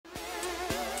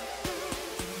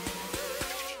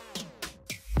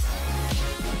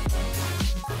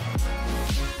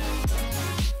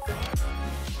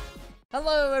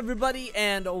Hello everybody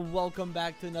and welcome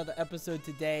back to another episode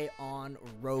today on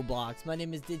Roblox. My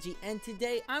name is Digi and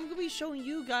today I'm going to be showing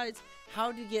you guys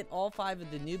how to get all 5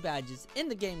 of the new badges in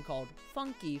the game called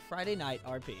Funky Friday Night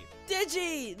RP.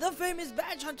 Digi, the famous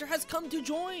badge hunter, has come to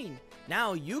join.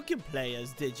 Now you can play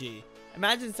as Digi.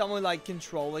 Imagine someone like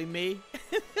controlling me.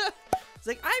 It's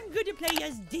like, I'm going to play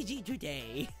as Digi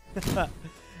today.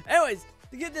 Anyways,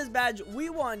 to get this badge, we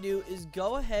want to do is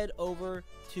go ahead over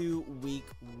to week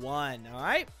 1,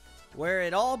 alright? Where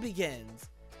it all begins.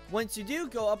 Once you do,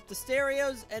 go up the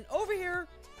stereos, and over here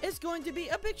is going to be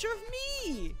a picture of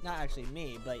me. Not actually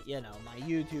me, but you know, my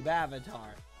YouTube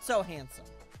avatar. So handsome.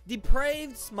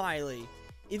 Depraved Smiley.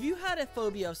 If you had a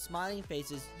phobia of smiling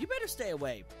faces, you better stay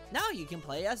away. Now you can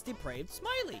play as Depraved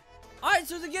Smiley. Alright,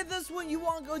 so to get this one, you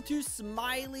want to go to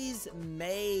Smiley's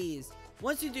Maze.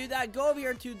 Once you do that, go over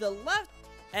here to the left,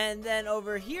 and then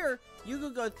over here, you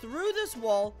can go through this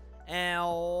wall and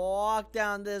walk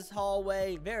down this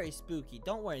hallway. Very spooky.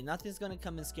 Don't worry, nothing's going to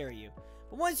come and scare you.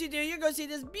 But once you do, you're going to see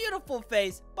this beautiful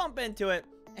face, bump into it,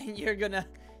 and you're going to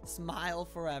smile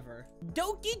forever.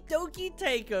 Doki Doki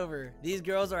Takeover. These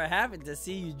girls are happy to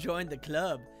see you join the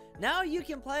club. Now you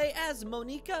can play as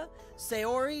Monika,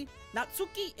 Sayori,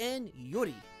 Natsuki, and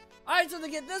Yuri. Alright, so to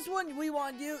get this one, we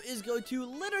want to do is go to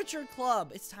Literature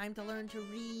Club. It's time to learn to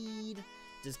read.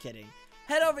 Just kidding.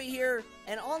 Head over here,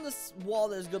 and on this wall,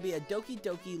 there's going to be a Doki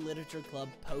Doki Literature Club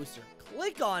poster.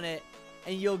 Click on it,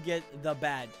 and you'll get the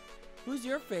badge. Who's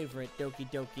your favorite Doki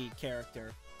Doki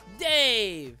character?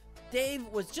 Dave! Dave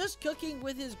was just cooking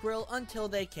with his grill until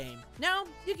they came. Now,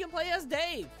 you can play as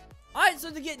Dave. Alright,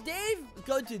 so to get Dave,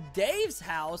 go to Dave's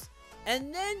house,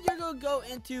 and then you're going to go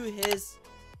into his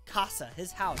casa,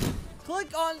 his house.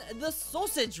 Click on the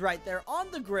sausage right there on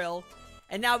the grill,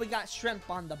 and now we got shrimp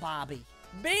on the bobby.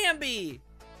 Bambi!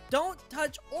 Don't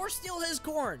touch or steal his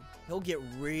corn. He'll get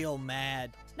real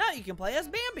mad. Now you can play as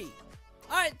Bambi.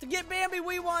 Alright, to get Bambi, what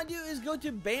we want to do is go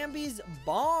to Bambi's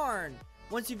barn.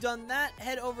 Once you've done that,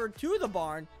 head over to the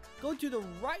barn. Go to the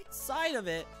right side of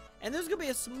it, and there's going to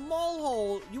be a small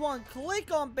hole. You want to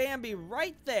click on Bambi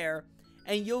right there,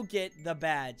 and you'll get the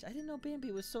badge. I didn't know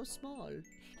Bambi was so small.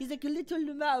 He's like a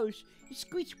little mouse. He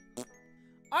squeaks.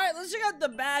 Alright, let's check out the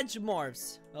badge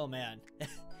morphs. Oh, man.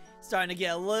 Starting to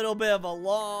get a little bit of a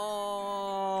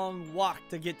long walk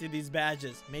to get to these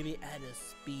badges. Maybe add a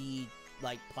speed,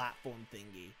 like, platform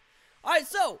thingy. Alright,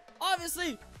 so,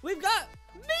 obviously, we've got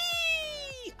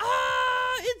me!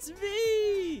 Ah, it's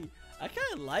me! I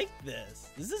kind of like this.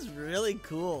 This is really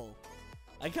cool.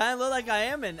 I kind of look like I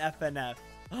am in FNF.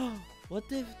 What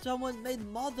if someone made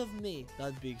mod of me?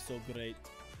 That'd be so great.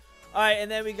 Alright,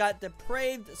 and then we got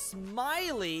Depraved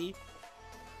Smiley.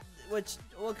 Which,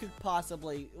 what could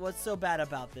possibly, what's so bad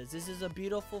about this? This is a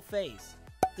beautiful face.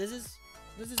 This is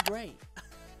great.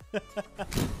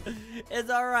 It's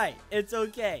alright. It's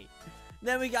okay.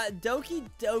 Then we got Doki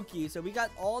Doki. So we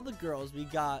got all the girls. We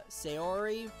got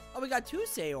Sayori. Oh, we got 2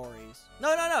 Sayoris. No.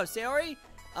 Sayori,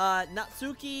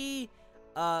 Natsuki,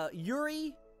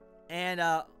 Yuri, and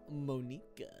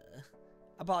Monika.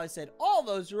 I probably said all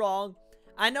those wrong.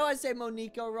 I know I say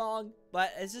Monika wrong,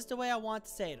 but it's just the way I want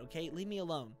to say it, okay? Leave me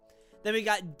alone. Then we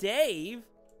got Dave.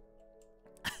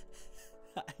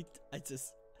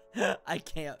 I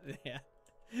can't, man.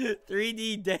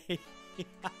 3D Dave.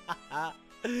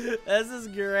 This is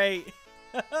great.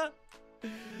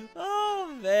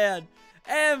 Oh, man.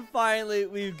 And finally,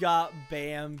 we've got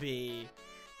Bambi.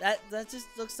 That just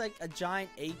looks like a giant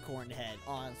acorn head,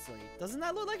 honestly. Doesn't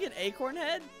that look like an acorn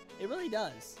head? It really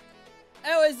does.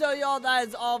 Anyways, so y'all, that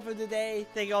is all for today.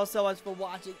 Thank you all so much for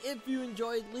watching. If you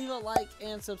enjoyed, leave a like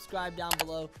and subscribe down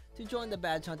below to join the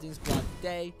badge hunting squad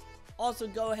today. Also,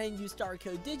 go ahead and use star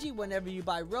code Digi whenever you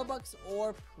buy Robux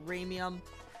or Premium.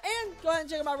 And go ahead and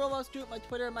check out my Roblox group, my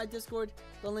Twitter, and my Discord.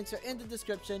 The links are in the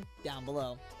description down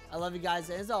below. I love you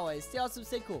guys, and as always, stay awesome,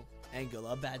 stay cool, and good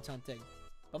luck badge hunting.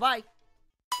 Bye-bye.